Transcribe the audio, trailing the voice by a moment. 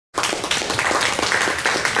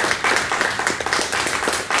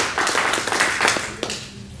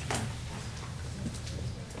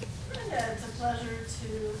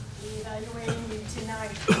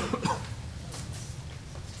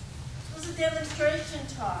demonstration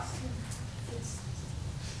talk. It's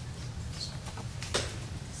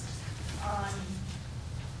on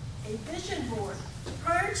a vision board.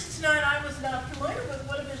 Prior to tonight, I was not familiar with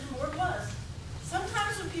what a vision board was.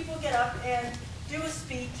 Sometimes when people get up and do a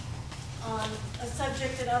speech on a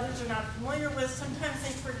subject that others are not familiar with, sometimes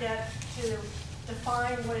they forget to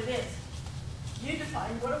define what it is. You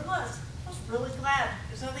defined what it was. I was really glad.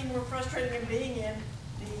 There's nothing more frustrating than being in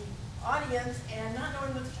the audience and not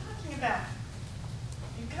knowing what they're talking about.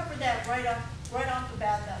 You covered that right off the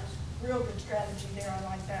bat. That was real good strategy there. I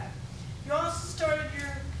like that. You also started your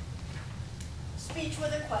speech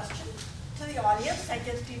with a question to the audience. That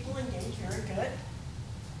gets people engaged. Very good.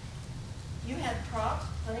 You had props,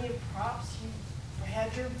 plenty of props. You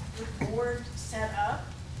had your board set up.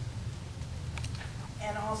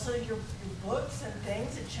 And also your books and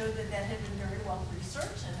things. It showed that that had been very well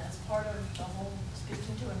researched, and as part of the whole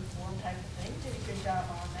speaking to inform type of thing, did a good job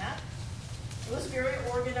on that. It was very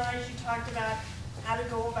organized. You talked about how to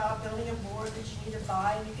go about building a board that you need to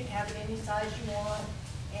buy, and you can have it any size you want,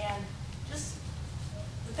 and just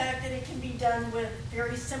the fact that it can be done with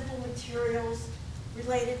very simple materials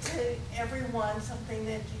related to everyone, something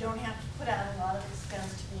that you don't have to put out a lot of expense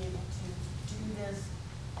to be able to do this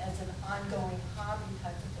as an ongoing hobby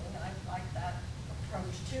type of thing, and I like that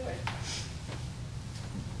approach to it.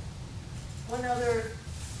 One other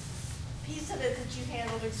piece of it that you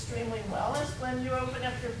handled extremely well is when you opened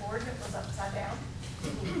up your board and it was upside down.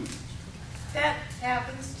 That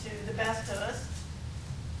happens to the best of us.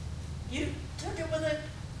 You took it with a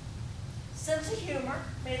sense of humor,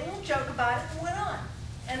 made a little joke about it, and went on.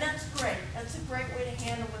 And that's great. That's a great way to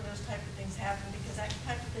handle when those type of things happen, because that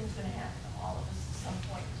type of thing is going to happen to all of us at some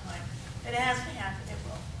point in time. If it has to happen, it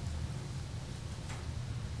will.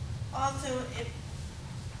 Also, it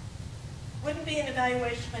wouldn't be an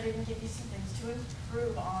evaluation if I didn't give you some things to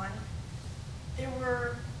improve on. There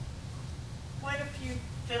were quite a few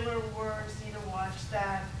filler words. You need to watch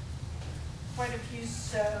that. Quite a few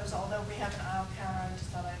so's, although we have an aisle counter, I just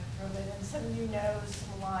thought I'd throw that in. Some you knows,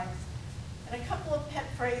 some lines. And a couple of pet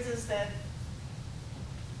phrases that,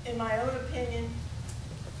 in my own opinion,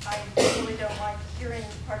 I really don't like hearing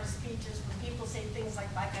part of speeches when people say things like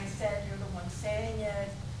I said, you're the one saying it.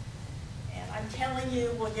 And I'm telling you,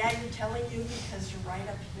 well, yeah, you're telling you because you're right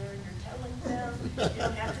up here and you're telling them. You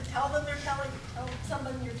don't have to tell them they're telling, tell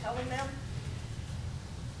someone you're telling them.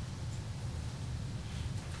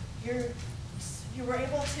 You were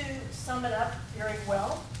able to sum it up very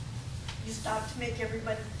well. You stopped to make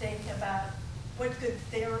everybody think about what good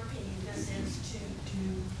therapy this is to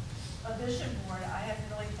do a vision board. I hadn't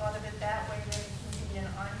really thought of it that way, that it can be an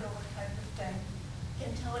ongoing type of thing. You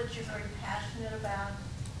can tell that you're very passionate about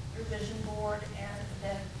your vision board and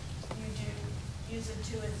that you do use it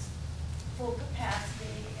to its full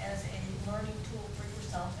capacity as a learning tool for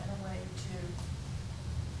yourself and a way to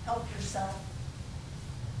help yourself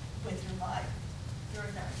with your life.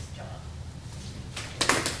 Very nice job.